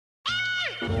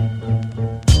Welcome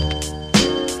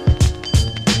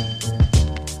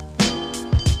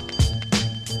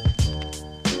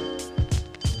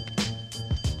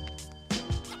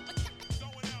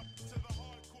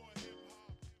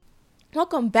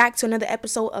back to another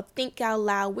episode of Think Out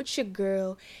Loud with your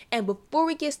girl. And before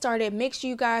we get started, make sure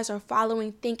you guys are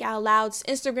following Think Out Loud's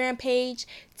Instagram page,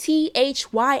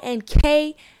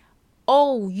 THYNKOUTLOUD.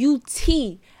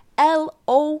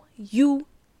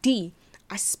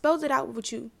 I spelled it out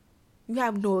with you. You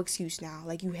have no excuse now.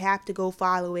 Like, you have to go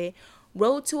follow it.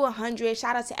 Road to 100.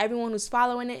 Shout out to everyone who's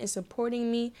following it and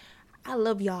supporting me. I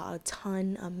love y'all a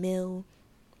ton, a mil.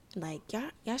 Like,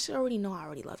 y'all should already know I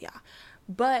already love y'all.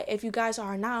 But if you guys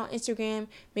are now on Instagram,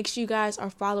 make sure you guys are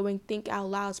following Think Out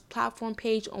Loud's platform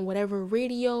page on whatever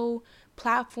radio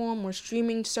platform or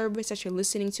streaming service that you're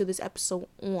listening to this episode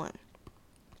on.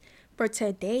 For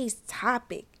today's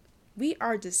topic, we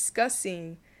are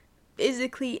discussing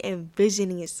physically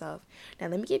envisioning yourself. Now,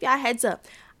 let me give y'all a heads up.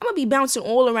 I'm going to be bouncing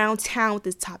all around town with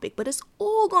this topic, but it's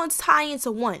all going to tie into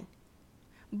one.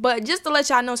 But just to let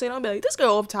y'all know, so don't be like, this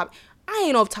girl off topic. I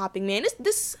ain't off topic, man.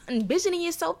 This envisioning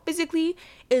yourself physically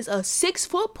is a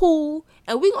 6-foot pool,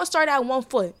 and we're going to start at 1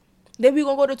 foot. Then we're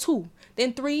going to go to 2,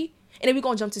 then 3, and then we're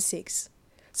going to jump to 6.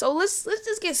 So let's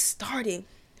just get started,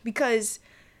 because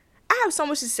I have so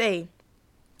much to say.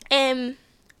 And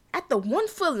at the 1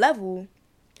 foot level,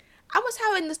 I was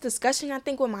having this discussion, I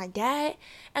think, with my dad,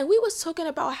 and we was talking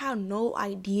about how no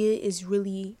idea is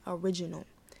really original.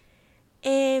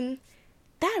 And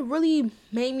that really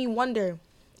made me wonder,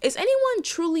 is anyone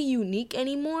truly unique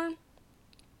anymore?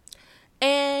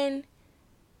 And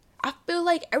I feel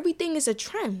like everything is a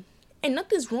trend, and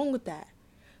nothing's wrong with that.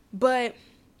 But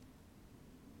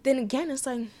then again, it's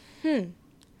like,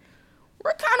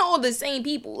 we're kind of all the same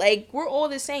people. Like, we're all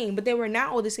the same, but then we're not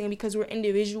all the same because we're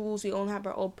individuals. We all have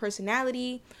our own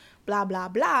personality, blah, blah,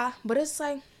 blah. But it's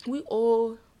like, we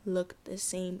all look the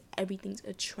same. Everything's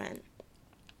a trend.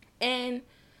 And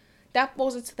that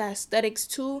falls into the aesthetics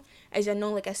too. As you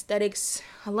know, like, aesthetics,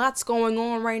 a lot's going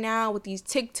on right now with these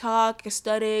TikTok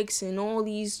aesthetics and all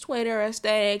these Twitter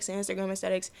aesthetics and Instagram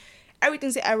aesthetics.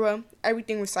 Everything's an era.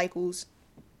 Everything recycles.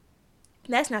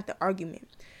 That's not the argument.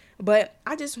 But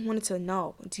I just wanted to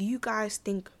know, do you guys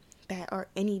think that are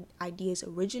any ideas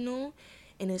original?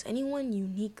 And is anyone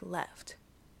unique left?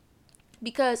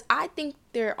 Because I think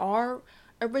there are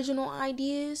original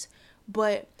ideas,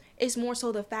 but it's more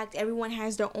so the fact everyone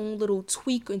has their own little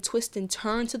tweak and twist and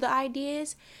turn to the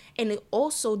ideas. And it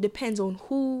also depends on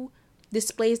who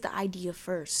displays the idea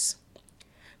first.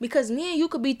 Because me and you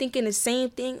could be thinking the same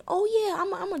thing. Oh yeah,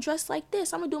 I'm gonna dress like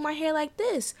this. I'm gonna do my hair like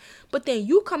this. But then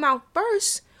you come out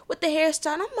first with the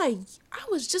hairstyle. And I'm like, I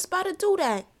was just about to do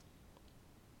that.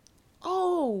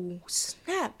 Oh,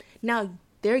 snap. Now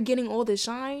they're getting all the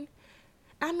shine.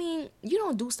 I mean, you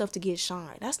don't do stuff to get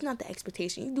shine. That's not the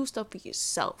expectation. You do stuff for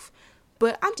yourself.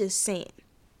 But I'm just saying,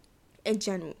 in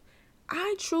general,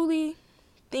 I truly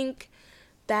think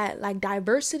that, like,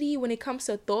 diversity when it comes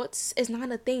to thoughts is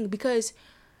not a thing, because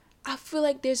I feel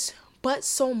like there's but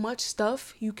so much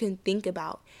stuff you can think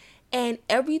about. And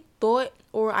every thought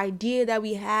or idea that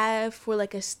we have for,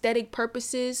 like, aesthetic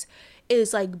purposes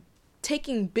is like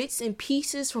taking bits and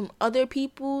pieces from other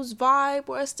people's vibe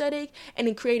or aesthetic and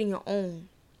then creating your own.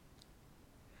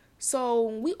 So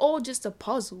we all just a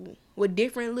puzzle with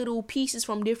different little pieces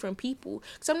from different people.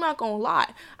 Because I'm not going to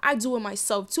lie, I do it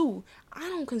myself too. I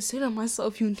don't consider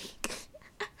myself unique.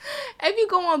 If you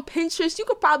go on Pinterest, you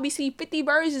could probably see 50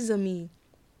 versions of me.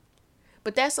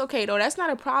 But that's okay though. That's not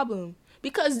a problem.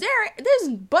 Because there's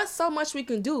but so much we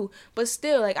can do. But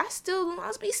still, like, I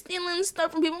be stealing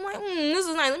stuff from people. I'm like, this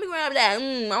is nice. Let me grab that.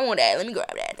 I want that. Let me grab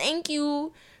that. Thank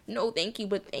you. No, thank you,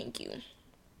 but thank you.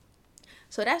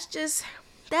 So that's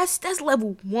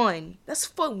level 1. That's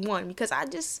foot 1. Because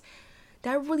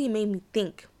that really made me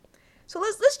think. So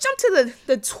let's jump to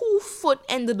the 2-foot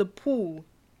end of the pool.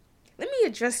 Let me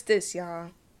address this, y'all.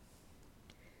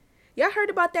 Y'all heard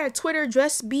about that Twitter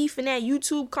dress beef and that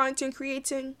YouTube content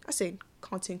creation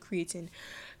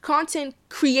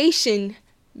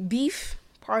beef?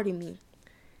 Pardon me.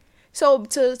 So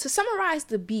to summarize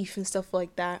the beef and stuff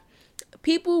like that,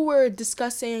 people were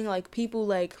discussing, like, people,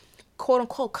 like, quote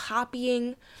unquote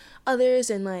copying others,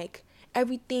 and like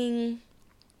everything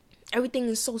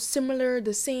is so similar,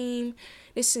 the same,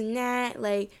 this and that,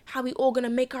 like, how we all gonna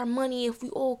make our money if we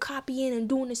all copying and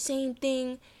doing the same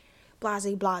thing,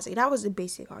 blase. That was the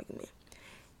basic argument.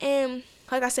 And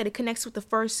like I said, it connects with the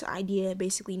first idea.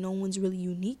 Basically, no one's really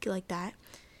unique like that.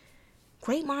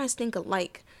 Great minds think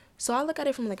alike. So I look at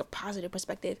it from, like, a positive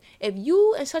perspective. If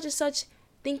you and such and such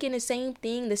thinking the same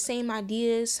thing, the same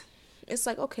ideas, it's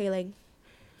like, okay, like,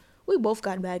 We both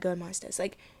got bad gun mindsets.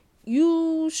 Like,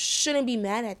 you shouldn't be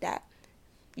mad at that.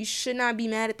 You should not be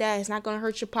mad at that. It's not going to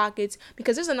hurt your pockets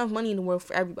because there's enough money in the world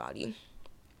for everybody.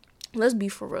 Let's be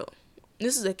for real.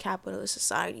 This is a capitalist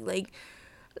society. Like,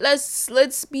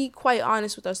 let's be quite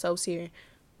honest with ourselves here.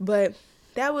 But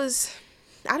I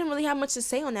didn't really have much to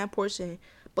say on that portion.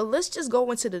 But let's just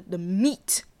go into the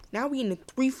meat. Now we in the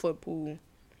 3-foot pool.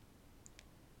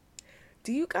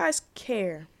 Do you guys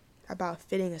care about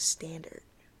fitting a standard?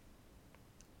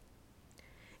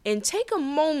 And take a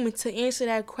moment to answer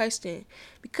that question,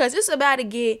 because it's about to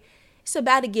get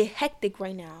hectic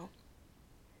right now.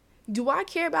 Do I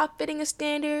care about fitting a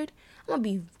standard? I'm gonna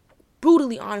be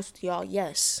brutally honest with y'all.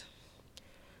 Yes,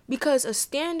 because a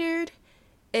standard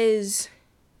is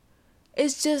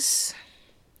just,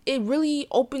 it really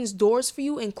opens doors for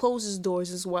you and closes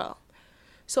doors as well.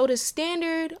 So the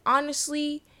standard,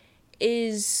 honestly,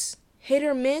 is hit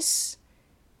or miss,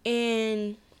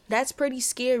 and that's pretty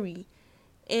scary.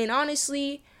 And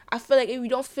honestly, I feel like if you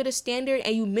don't fit a standard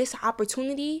and you miss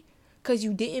opportunity because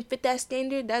you didn't fit that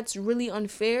standard, that's really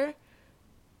unfair.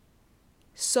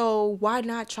 So why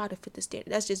not try to fit the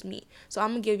standard? That's just me. So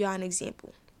I'm going to give y'all an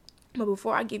example. But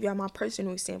before I give y'all my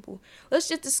personal example, let's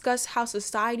just discuss how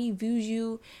society views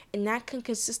you. And that can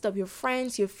consist of your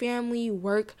friends, your family,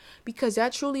 work, because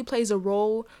that truly plays a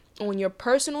role on your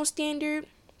personal standard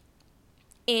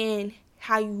and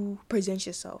how you present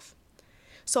yourself.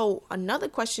 So another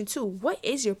question too, what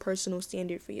is your personal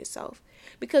standard for yourself?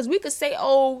 Because we could say,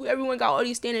 oh, everyone got all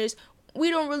these standards. We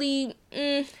don't really,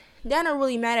 that don't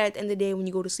really matter at the end of the day when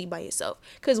you go to sleep by yourself.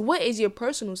 Because what is your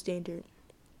personal standard?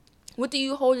 What do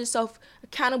you hold yourself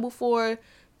accountable for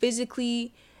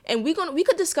physically? And we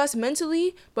could discuss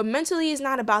mentally, but mentally is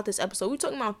not about this episode. We're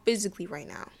talking about physically right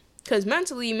now. Because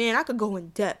mentally, man, I could go in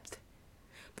depth.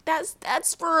 But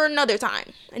that's for another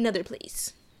time, another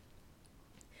place.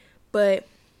 But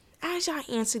as y'all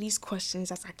answer these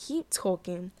questions, as I keep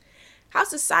talking, how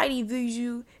society views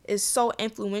you is so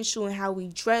influential in how we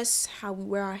dress, how we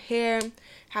wear our hair,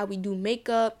 how we do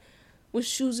makeup, what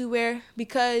shoes we wear.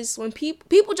 Because when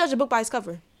people judge a book by its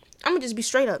cover, I'm going to just be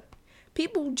straight up.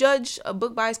 People judge a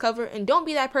book by its cover, and don't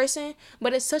be that person,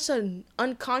 but it's such an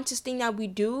unconscious thing that we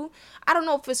do. I don't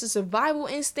know if it's a survival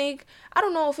instinct. I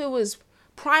don't know if it was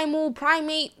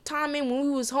primate timing when we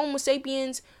was Homo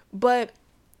sapiens, but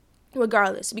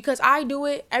regardless, because I do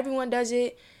it, everyone does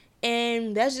it,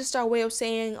 and that's just our way of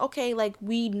saying, okay, like,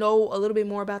 we know a little bit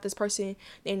more about this person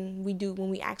than we do when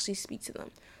we actually speak to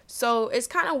them. So it's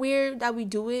kind of weird that we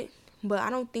do it, but I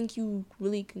don't think you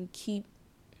really can keep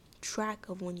track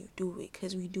of when you do it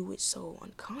because we do it so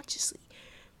unconsciously.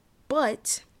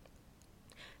 But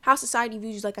how society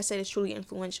views you, like I said, is truly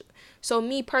influential. So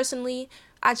me personally,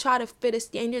 I try to fit a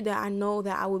standard that I know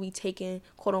that I will be taking,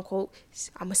 quote unquote,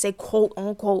 I'm going to say quote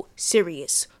unquote,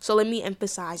 serious. So let me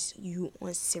emphasize you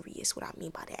on serious, what I mean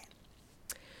by that.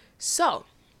 So,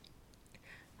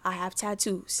 I have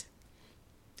tattoos.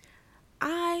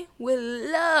 I would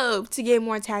love to get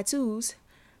more tattoos,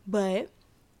 but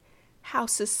how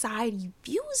society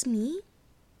views me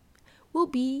will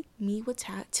be me with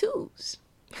tattoos.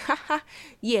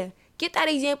 Yeah, get that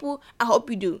example? I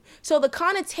hope you do. So the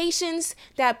connotations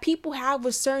that people have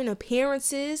with certain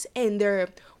appearances and their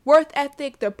work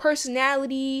ethic, their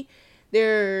personality,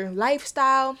 their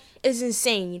lifestyle is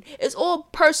insane. It's all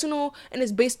personal and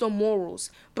it's based on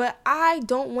morals. But I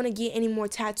don't want to get any more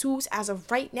tattoos as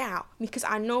of right now because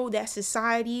I know that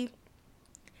society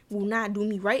will not do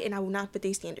me right and I will not fit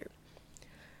their standard.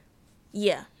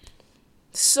 Yeah.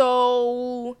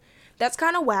 So that's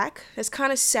kind of whack. That's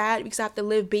kind of sad because I have to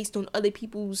live based on other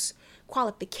people's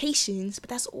qualifications. But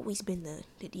that's always been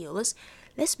the deal.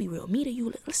 Let's be real. Me to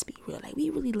you, let's be real. Like, we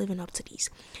really living up to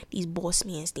these boss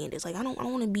man standards. Like, I don't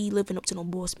want to be living up to no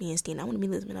boss man standard. I want to be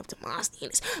living up to my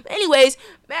standards. But anyways,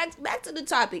 back to the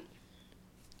topic.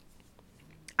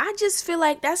 I just feel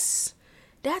like that's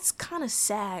kind of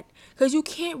sad because you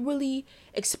can't really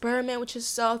experiment with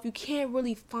yourself. You can't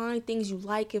really find things you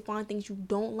like and find things you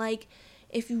don't like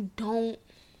if you don't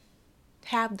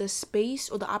have the space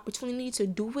or the opportunity to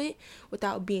do it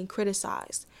without being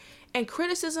criticized. And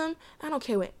criticism, I don't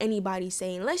care what anybody's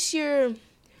saying. Unless you're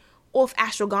off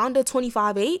ashwagandha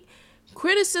 25/8,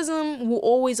 criticism will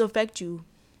always affect you.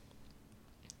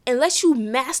 Unless you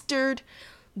mastered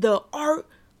the art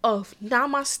of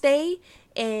namaste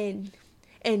and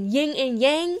yin and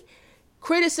yang,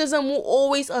 criticism will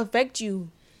always affect you.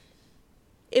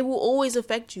 It will always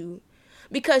affect you.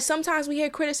 Because sometimes we hear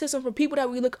criticism from people that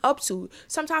we look up to.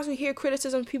 Sometimes we hear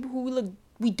criticism from people who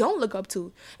we don't look up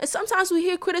to. And sometimes we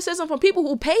hear criticism from people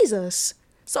who pays us.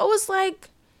 So it's like,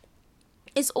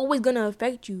 it's always going to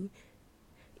affect you.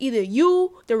 Either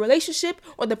you, the relationship,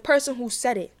 or the person who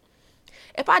said it.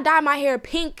 If I dye my hair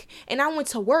pink and I went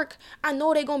to work, I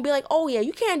know they're going to be like, oh yeah,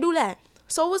 you can't do that.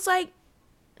 So it's like,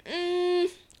 am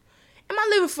I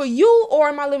living for you or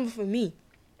am I living for me?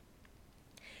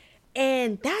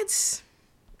 And that's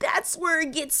where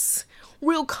it gets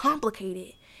real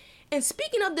complicated. And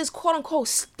speaking of this quote unquote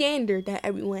standard that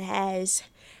everyone has,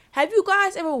 have you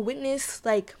guys ever witnessed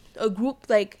like a group,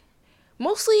 like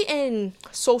mostly in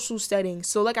social settings?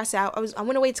 So like I said, I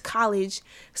went away to college,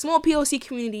 small POC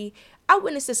community. I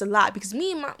witnessed this a lot because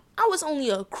I was only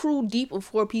a crew deep of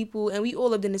 4 people, and we all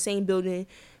lived in the same building,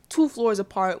 2 floors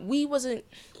apart. We was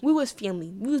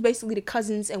family. We was basically the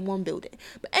cousins in one building.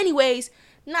 But anyways,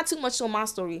 not too much on my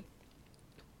story.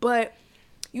 But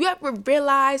you ever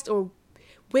realized or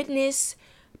witnessed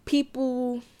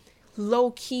people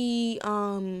low key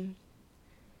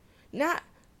not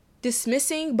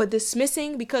dismissing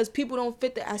because people don't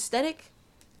fit the aesthetic?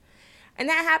 And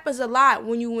that happens a lot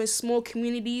when you're in small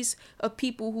communities of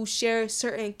people who share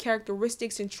certain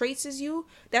characteristics and traits as you.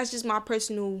 That's just my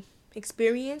personal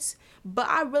experience. But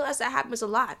I realize that happens a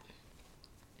lot.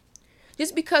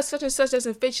 Just because such and such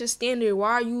doesn't fit your standard,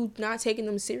 why are you not taking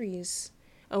them serious?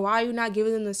 Or why are you not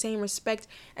giving them the same respect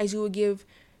as you would give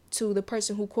to the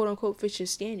person who quote unquote fits your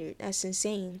standard? That's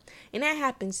insane. And that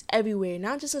happens everywhere,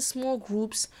 not just in small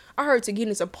groups. I heard to get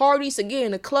into parties, to get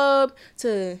in a club,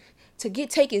 to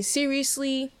get taken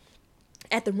seriously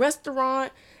at the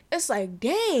restaurant. It's like,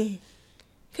 dang,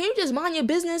 can you just mind your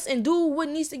business and do what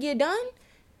needs to get done?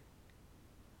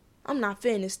 I'm not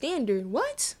fitting the standard.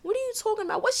 What? What are you talking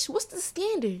about? What's the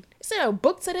standard? Is there a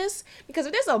book to this? Because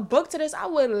if there's a book to this, I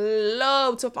would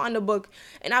love to find a book.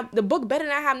 And the book better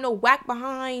not have no whack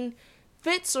behind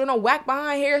fits or no whack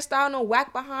behind hairstyle, no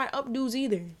whack behind updos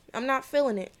either. I'm not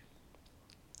feeling it.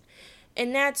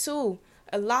 And that too.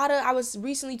 I was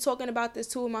recently talking about this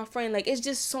too with my friend. Like, it's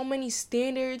just so many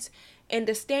standards, and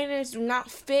the standards do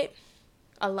not fit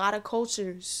a lot of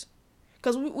cultures.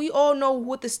 Because we all know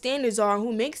what the standards are and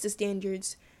who makes the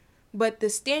standards. But the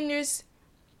standards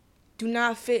do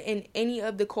not fit in any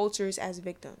of the cultures as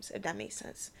victims, if that makes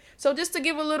sense. So just to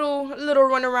give a little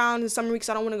run around in summary, because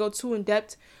I don't want to go too in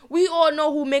depth. We all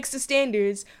know who makes the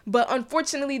standards. But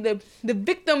unfortunately, the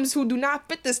victims who do not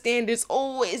fit the standards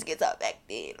always gets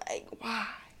affected. Like, why?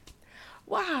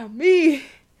 Why me?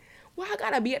 Why I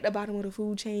gotta be at the bottom of the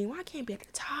food chain? Why I can't be at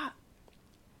the top?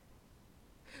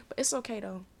 But it's okay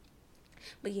though.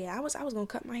 But yeah, I was gonna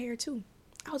cut my hair too.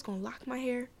 I was gonna lock my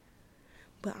hair.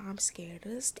 But I'm scared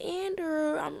of the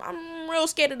standard. I'm real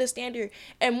scared of the standard.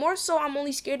 And more so, I'm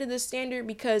only scared of the standard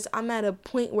because I'm at a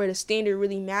point where the standard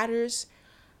really matters.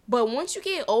 But once you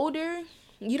get older,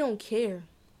 you don't care.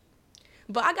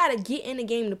 But I gotta get in the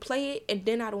game to play it, and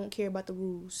then I don't care about the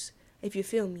rules. If you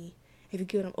feel me. If you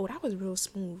get them. Oh, that was real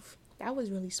smooth. That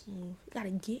was really smooth. You gotta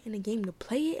get in the game to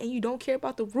play it, and you don't care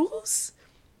about the rules?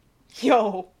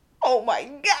 Yo. Oh my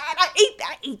God. I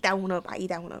ate that one up.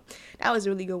 That was a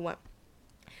really good one.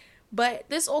 But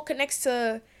this all connects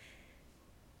to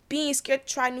being scared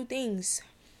to try new things.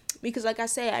 Because like I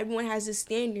said, everyone has this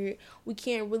standard. We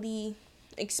can't really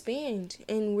expand.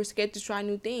 And we're scared to try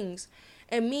new things.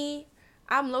 And me,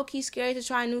 I'm low-key scared to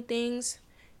try new things.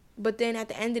 But then at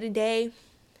the end of the day,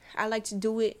 I like to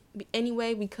do it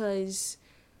anyway because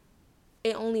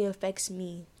it only affects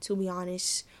me, to be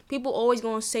honest. People always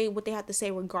gonna say what they have to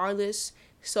say regardless.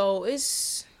 So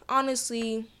it's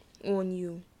honestly on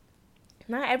you.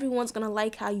 Not everyone's gonna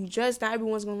like how you dress. Not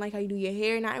everyone's gonna like how you do your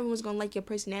hair. Not everyone's gonna like your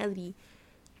personality.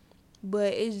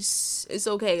 But it's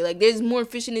okay. Like, there's more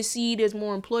fish in the sea. There's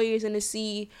more employers in the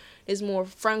sea. There's more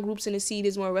friend groups in the sea.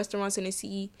 There's more restaurants in the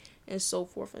sea, and so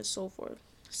forth and so forth.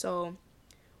 So,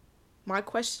 my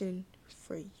question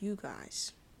for you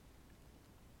guys: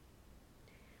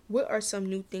 what are some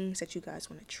new things that you guys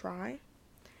want to try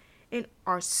and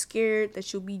are scared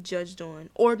that you'll be judged on,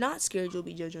 or not scared you'll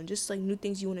be judged on, just like new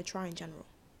things you want to try in general?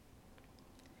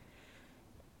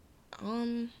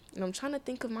 And I'm trying to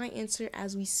think of my answer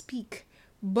as we speak,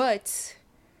 but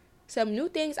some new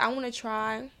things I want to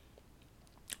try.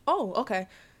 Oh, okay.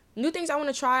 New things I want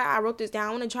to try. I wrote this down.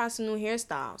 I want to try some new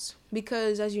hairstyles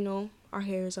because, as you know, our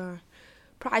hairs are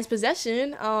prized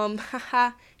possession.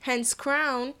 Hence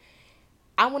crown.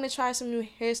 I want to try some new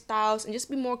hairstyles and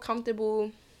just be more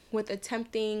comfortable with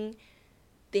attempting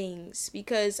things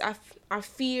because I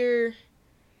fear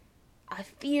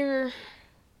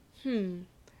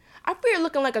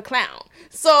looking like a clown.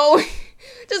 So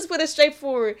just put it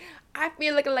straightforward. I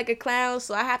fear looking like a clown,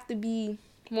 so I have to be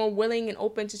more willing and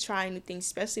open to trying new things,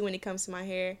 especially when it comes to my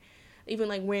hair. Even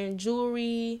like wearing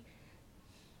jewelry,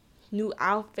 new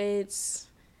outfits,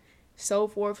 so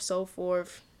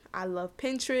forth. I love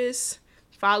Pinterest.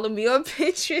 Follow me on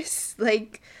Pinterest.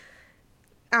 Like,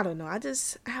 I don't know. I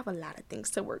have a lot of things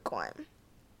to work on.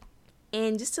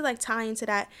 And just to like tie into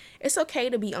that, it's okay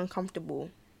to be uncomfortable.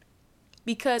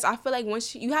 Because I feel like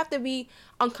once you have to be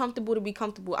uncomfortable to be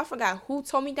comfortable. I forgot who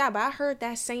told me that, but I heard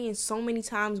that saying so many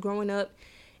times growing up.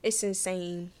 It's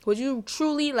insane. Would you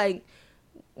truly, like,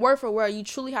 word for word, you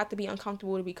truly have to be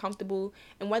uncomfortable to be comfortable.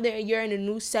 And whether you're in a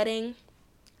new setting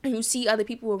and you see other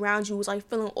people around you who's like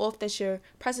feeling off that your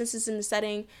presence is in the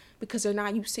setting because they're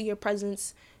not used to your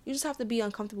presence, you just have to be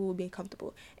uncomfortable with being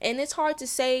comfortable. And it's hard to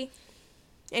say,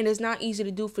 and it's not easy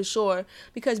to do for sure,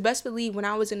 because best believe when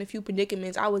I was in a few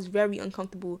predicaments, I was very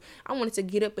uncomfortable. I wanted to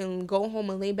get up and go home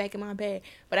and lay back in my bed,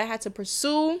 but I had to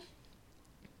pursue,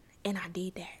 and I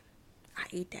did that. I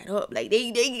ate that up. Like,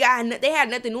 they had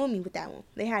nothing on me with that one.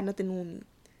 They had nothing on me.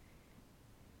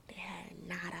 They had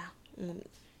nada on me.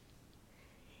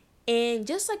 And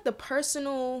just like the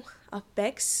personal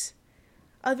effects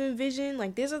of envision,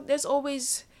 like there's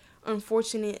always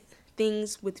unfortunate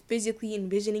things with physically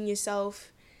envisioning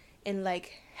yourself and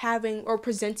like having or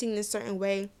presenting in a certain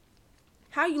way.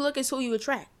 How you look is who you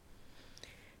attract.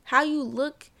 How you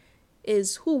look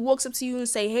is who walks up to you and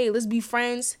say, hey, let's be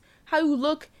friends. How you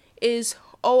look is,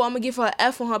 oh, I'm gonna give her an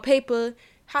F on her paper.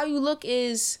 How you look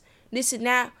is this and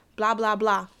that, blah, blah,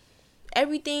 blah.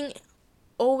 Everything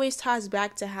always ties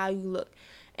back to how you look.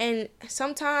 And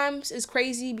sometimes it's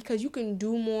crazy because you can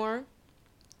do more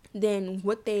than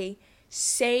what they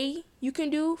say you can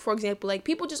do. For example, like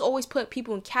people just always put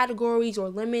people in categories or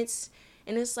limits.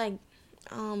 And it's like,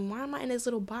 why am I in this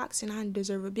little box and I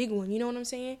deserve a big one? You know what I'm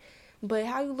saying? But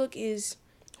how you look is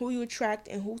who you attract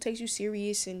and who takes you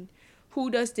serious and who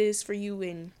does this for you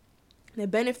and the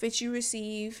benefits you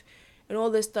receive and all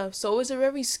this stuff. So it's a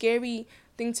very scary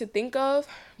thing to think of.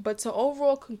 But to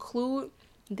overall conclude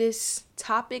this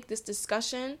topic, this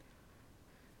discussion,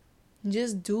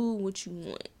 just do what you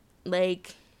want.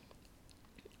 Like,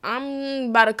 I'm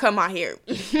about to cut my hair.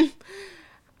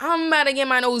 I'm about to get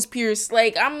my nose pierced.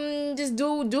 Like, I'm just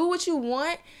do what you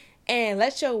want. And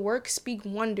let your work speak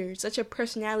wonders. Let your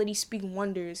personality speak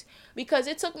wonders. Because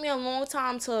it took me a long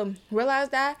time to realize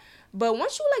that. But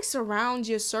once you, like, surround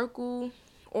your circle,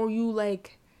 or you,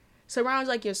 like, surround,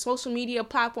 like, your social media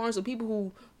platforms with people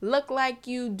who look like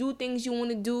you, do things you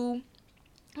want to do,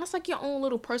 that's, like, your own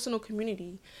little personal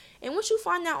community. And once you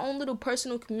find that own little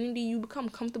personal community, you become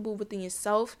comfortable within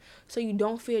yourself. So you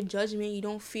don't fear judgment. You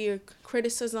don't fear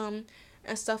criticism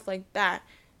and stuff like that.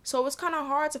 So it's kind of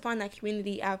hard to find that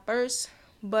community at first,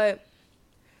 but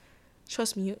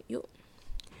trust me,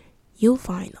 you'll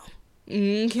find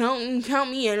them.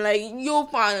 Count me in, like, you'll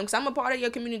find them, because I'm a part of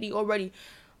your community already.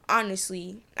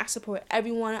 Honestly, I support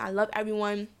everyone. I love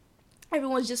everyone.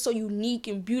 Everyone's just so unique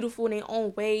and beautiful in their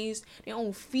own ways, their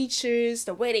own features,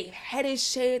 the way their head is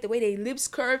shaped, the way their lips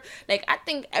curve. Like, I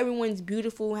think everyone's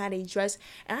beautiful how they dress,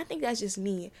 and I think that's just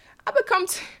me. I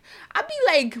be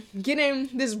like getting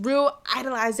this real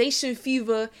idolization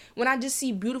fever when I just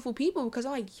see beautiful people, because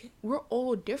I'm like, we're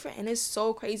all different, and it's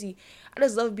so crazy. I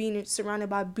just love being surrounded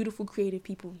by beautiful, creative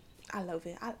people. I love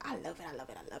it. I love it. I love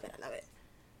it. I love it. I love it.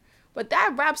 But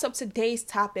that wraps up today's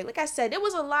topic. Like I said, there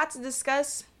was a lot to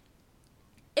discuss.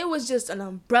 It was just an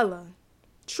umbrella.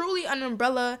 Truly an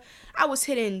umbrella. I was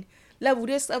hitting level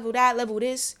this, level that, level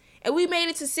this. And we made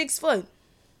it to 6 foot.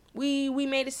 We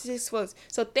made it to 6 foot.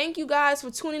 So thank you guys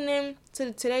for tuning in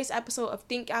to today's episode of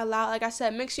Think Out Loud. Like I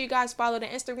said, make sure you guys follow the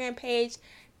Instagram page,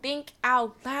 Think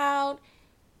Out Loud.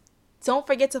 Don't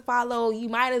forget to follow. You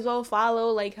might as well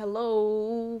follow. Like,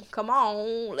 hello. Come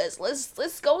on. Let's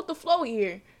go with the flow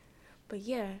here. But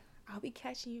yeah, I'll be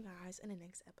catching you guys in the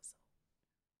next episode.